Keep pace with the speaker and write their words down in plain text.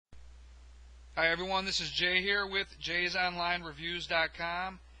Hi everyone, this is Jay here with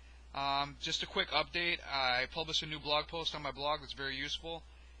JVZoo.com. Just a quick update. I published a new blog post on my blog that's very useful,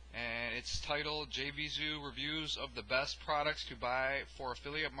 and it's titled JVZoo Reviews of the Best Products to Buy for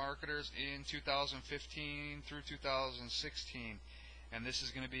Affiliate Marketers in 2015 through 2016. And this is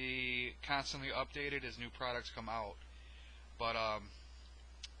going to be constantly updated as new products come out. But I'm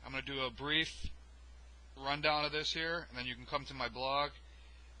going to do a brief rundown of this here, and then you can come to my blog.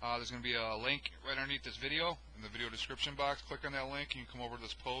 There's going to be a link right underneath this video in the video description box. Click on that link and you can come over to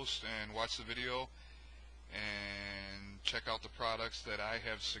this post and watch the video and check out the products that I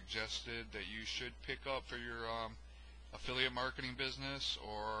have suggested that you should pick up for your affiliate marketing business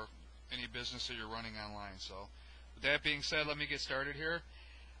or any business that you're running online. So with that being said, let me get started here.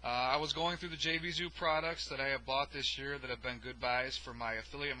 I was going through the JVZoo products that I have bought this year that have been good buys for my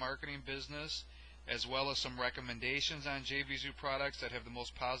affiliate marketing business, as well as some recommendations on JVZoo products that have the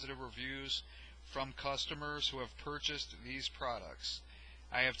most positive reviews from customers who have purchased these products.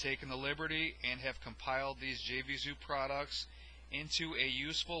 I have taken the liberty and have compiled these JVZoo products into a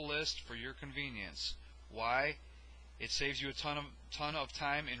useful list for your convenience. Why? It saves you a ton of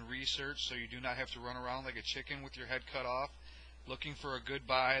time in research, so you do not have to run around like a chicken with your head cut off looking for a good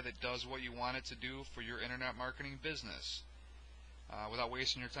buy that does what you want it to do for your internet marketing business without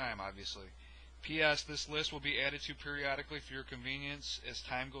wasting your time, obviously. P.S. This list will be added to periodically for your convenience as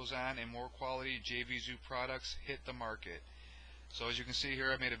time goes on and more quality JVZoo products hit the market. So as you can see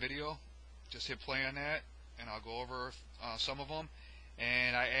here, I made a video. Just hit play on that and I'll go over some of them.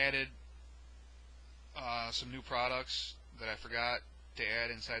 And I added some new products that I forgot to add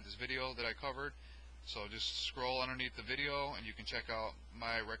inside this video that I covered. So just scroll underneath the video and you can check out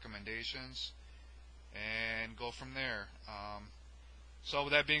my recommendations and go from there. So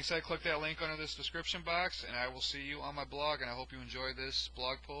with that being said, click that link under this description box and I will see you on my blog, and I hope you enjoy this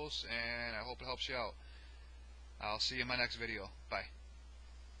blog post and I hope it helps you out. I'll see you in my next video. Bye.